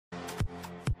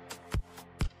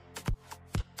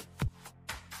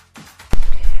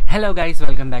Hello guys!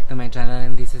 Welcome back to my channel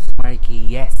and this is Marky.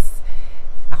 Yes!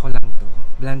 Ako lang to.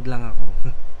 Blonde lang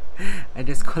ako. I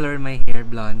just colored my hair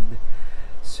blonde.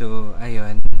 So,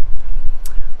 ayun.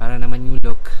 Para naman new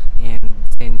look. And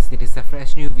since it is a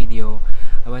fresh new video,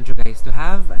 I want you guys to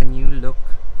have a new look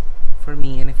for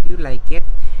me. And if you like it,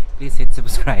 please hit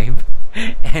subscribe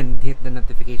and hit the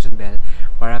notification bell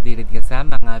para updated ka sa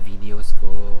mga videos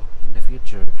ko in the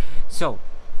future. So,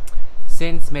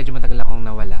 since medyo matagal akong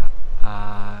nawala,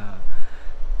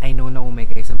 I know na umay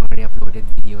kayo sa mga re-uploaded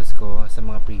videos ko, sa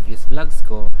mga previous vlogs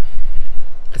ko,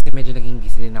 kasi medyo naging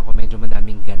busy din ako, medyo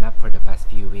madaming ganap for the past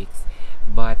few weeks.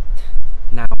 But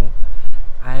now,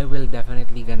 I will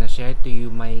definitely gonna share to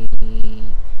you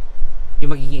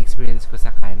yung magiging experience ko sa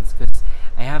Cannes, because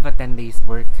I have a 10 days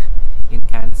work in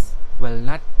Cannes. Well,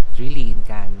 not really in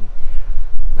Cannes.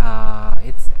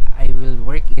 I will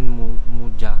work in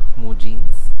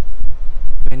Mougins,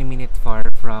 20-minute far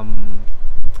from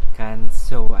Cannes.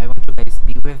 So I want you guys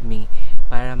be with me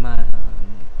para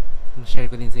ma-share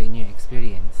ko din sa inyo yung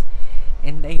experience.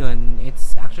 And ayun,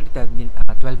 it's actually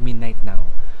 12 midnight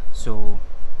now. So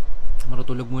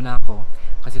matutulog muna ako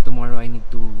kasi tomorrow I need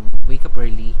to wake up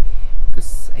early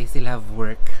because I still have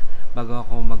work bago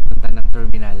ako magpunta ng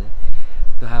terminal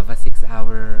to have a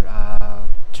 6-hour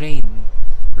train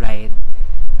ride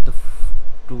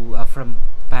from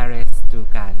Paris to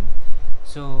Cannes.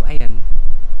 So ayan,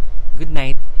 good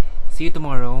night, see you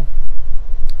tomorrow.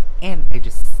 And I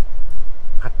just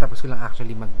katapos ko lang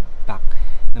actually mag-pack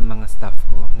ng mga stuff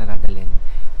ko na dadalhin.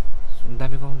 So ang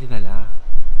dami kong dinala,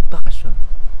 bakasyon.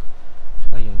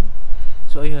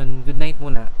 So ayun, good night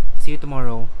muna, see you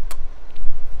tomorrow.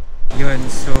 Yun,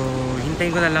 so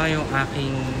hintayin ko na lang yung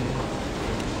aking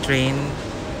train.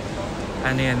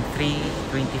 Ano yan,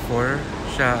 3:24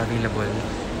 siya available.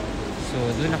 So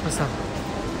doon ako sa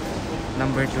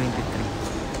number 23.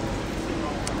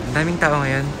 Ang daming tao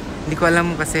ngayon. Hindi ko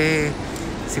alam kasi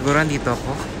siguro andito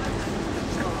ako.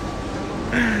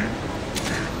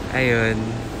 Ayun.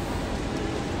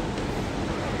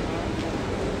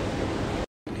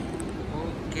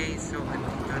 Okay, so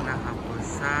andito na ako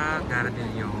sa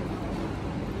Gardenio.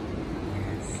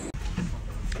 Yes.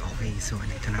 Okay, so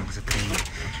andito na ako sa train.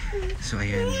 So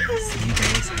ayun, see you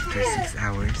guys after 6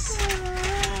 hours.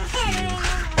 See you.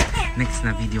 Next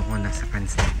na video ko nasa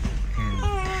Cannes na. And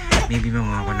maybe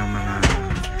mga ako ng mga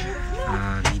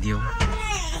video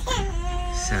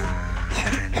sa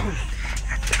daan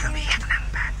at kamiyak ng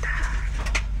bata.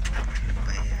 Ano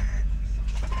ba yan?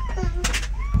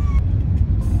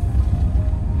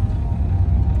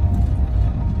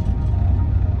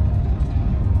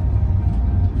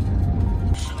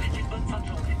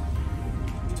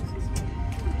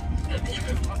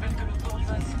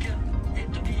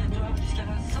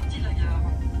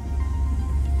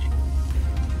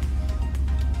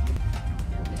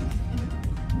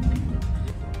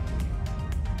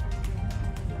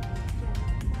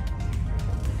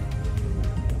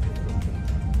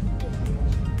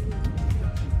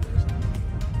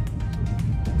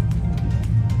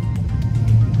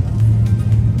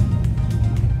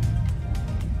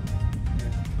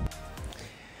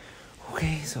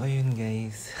 So ayun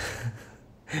guys,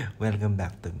 welcome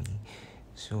back to me.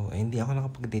 So hindi ako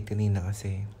nakapag-date kanina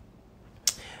kasi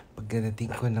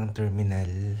pagdating ko ng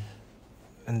terminal,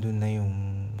 andun na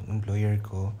yung employer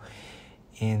ko.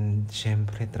 And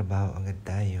syempre trabaho agad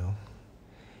tayo,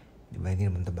 diba,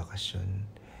 hindi naman ito bakasyon.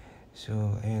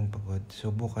 So ayun, pagod.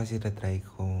 So bukas itatry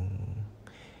kong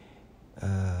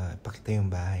pakita yung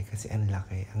bahay kasi ang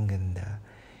laki, ang ganda.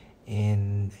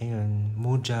 And ayun,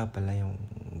 Mougins pala yung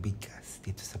bigas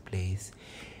dito sa place.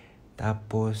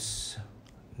 Tapos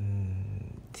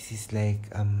this is like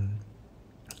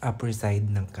upper side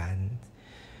ng Cannes.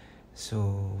 So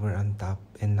we're on top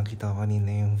and nakita ko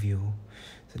kanina yung view.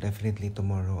 So definitely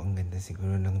tomorrow ang ganda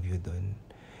siguro ng view doon.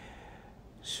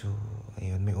 So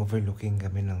ayun, may overlooking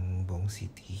kami ng buong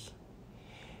city.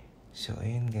 So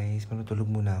ayun guys, matutulog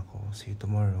muna ako. See you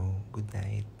tomorrow. Good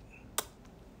night.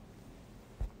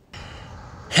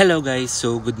 Hello guys,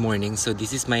 so good morning. So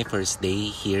this is my first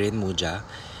day here in Mougins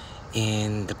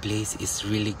and the place is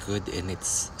really good and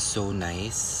it's so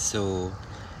nice. So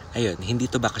ayun, hindi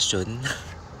to bakasyon.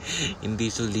 Hindi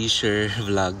to leisure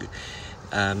vlog.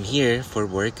 Here for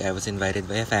work, I was invited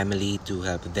by a family to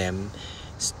help them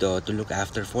to look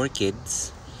after 4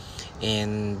 kids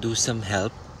and do some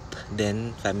help,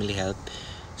 then family help.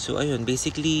 So ayun,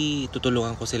 basically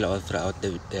tutulungan ko sila all throughout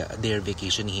their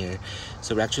vacation here.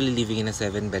 So we're actually living in a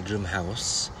 7-bedroom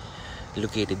house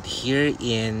located here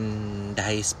in the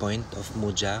highest point of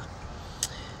Mougins.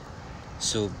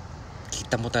 So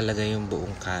kita mo talaga yung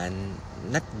buong Cannes.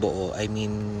 Not buo, I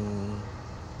mean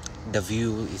The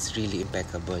view is really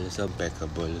impeccable. So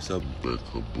impeccable. So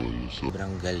impeccable.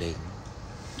 Sobrang galing.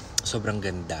 Sobrang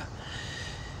ganda.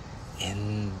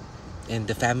 And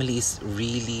the family is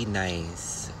really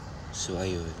nice. So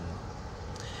ayun.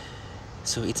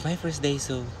 So it's my first day,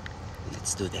 so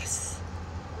let's do this.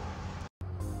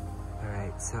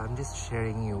 Alright, so I'm just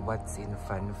sharing you what's in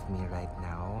front of me right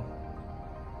now.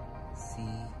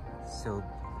 See? So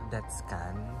that's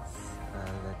cans.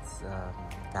 That's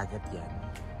dagat yan.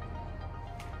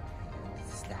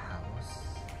 This is the house.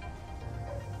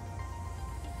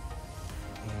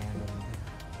 And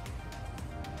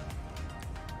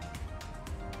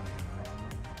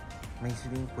may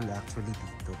swimming pool actually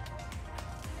dito.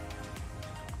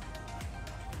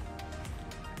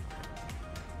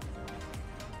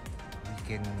 We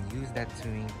can use that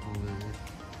swimming pool.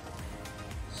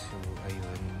 So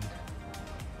ayun.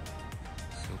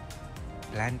 So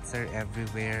plants are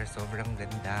everywhere. Sobrang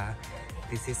ganda.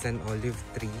 This is an olive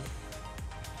tree.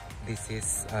 This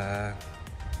is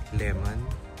lemon.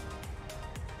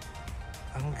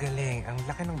 Ang galing. Ang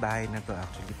laki ng bahay na to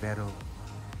actually, pero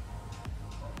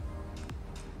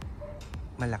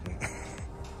malaki.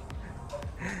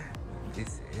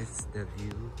 This is the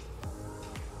view.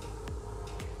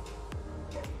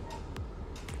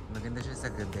 Maganda siya sa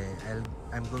gabi.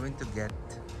 I'm going to get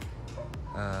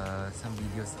some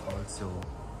videos also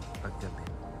pag gabi.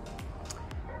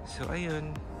 So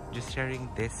ayun, just sharing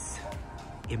this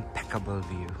impeccable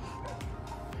view.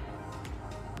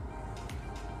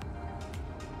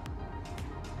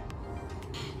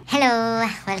 Hello!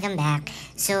 Welcome back.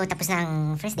 So, tapos na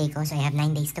ang first day ko. So, I have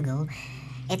 9 days to go.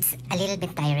 It's a little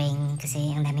bit tiring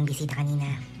kasi ang daming bisita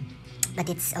kanina. But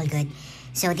it's all good.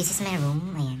 So, this is my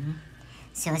room. Ayan.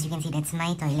 So, as you can see, that's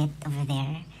my toilet over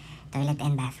there. Toilet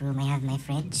and bathroom. I have my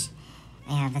fridge.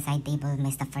 I have a side table.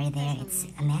 My stuff are there. It's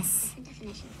a mess.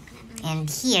 And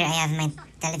here, I have my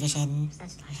television.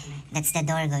 That's the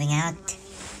door going out.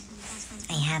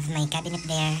 I have my cabinet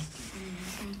there.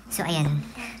 So, ayan.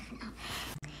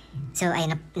 So,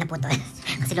 ayun, naputol.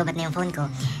 Kasi lobat na yung phone ko.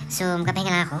 So, magpapahinga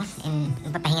na ako. And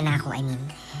magpapahinga na ako, I mean.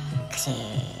 Kasi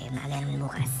maaga naman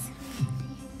bukas.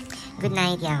 Good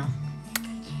night, y'all.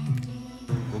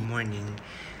 Good morning.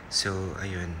 So,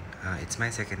 ayun. It's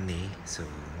my second day. So,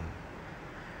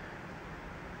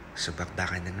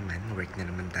 bakbakan na naman. Work na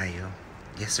naman tayo.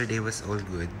 Yesterday was all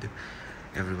good.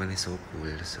 Everyone is so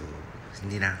cool. So,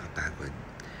 hindi nakakapagod.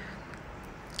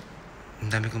 Ang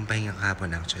dami kong pahinga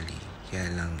kahapon actually. Kaya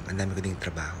lang, ang dami ko ding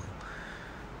trabaho.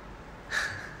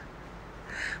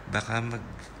 Baka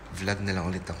mag-vlog na lang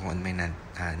ulit ako on my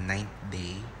 9th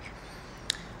day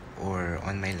or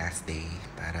on my last day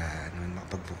para naman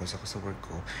makapag-focus ako sa work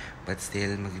ko. But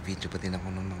still, mag-video pa din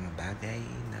ako ng mga bagay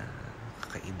na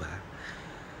kakaiba.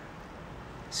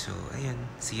 So, ayun.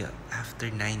 See you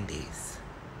after 9 days.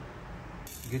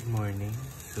 Good morning.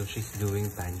 So, she's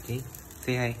doing pancake.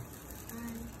 Say hi.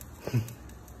 Hi.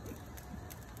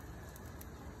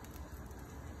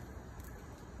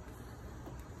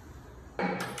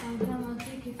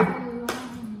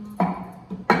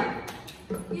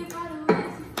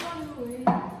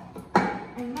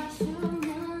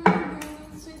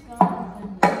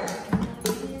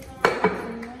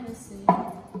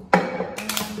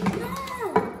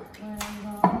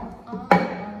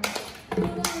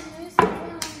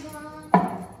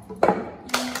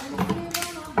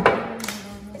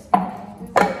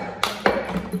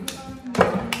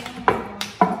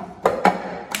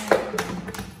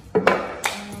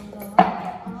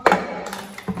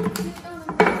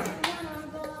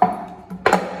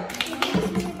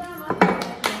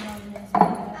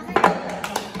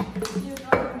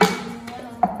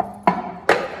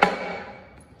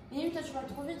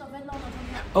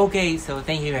 Okay, so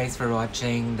thank you guys for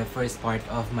watching the first part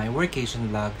of my workation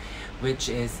vlog, which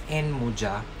is in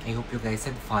Mougins. I hope you guys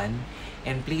had fun.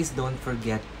 And please don't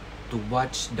forget to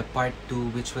watch the part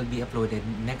 2, which will be uploaded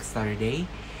next Saturday.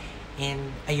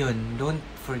 And ayun, don't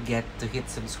forget to hit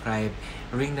subscribe,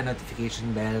 ring the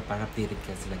notification bell para updated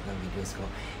ka sa lahat ng videos ko.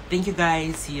 Thank you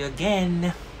guys! See you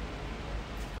again!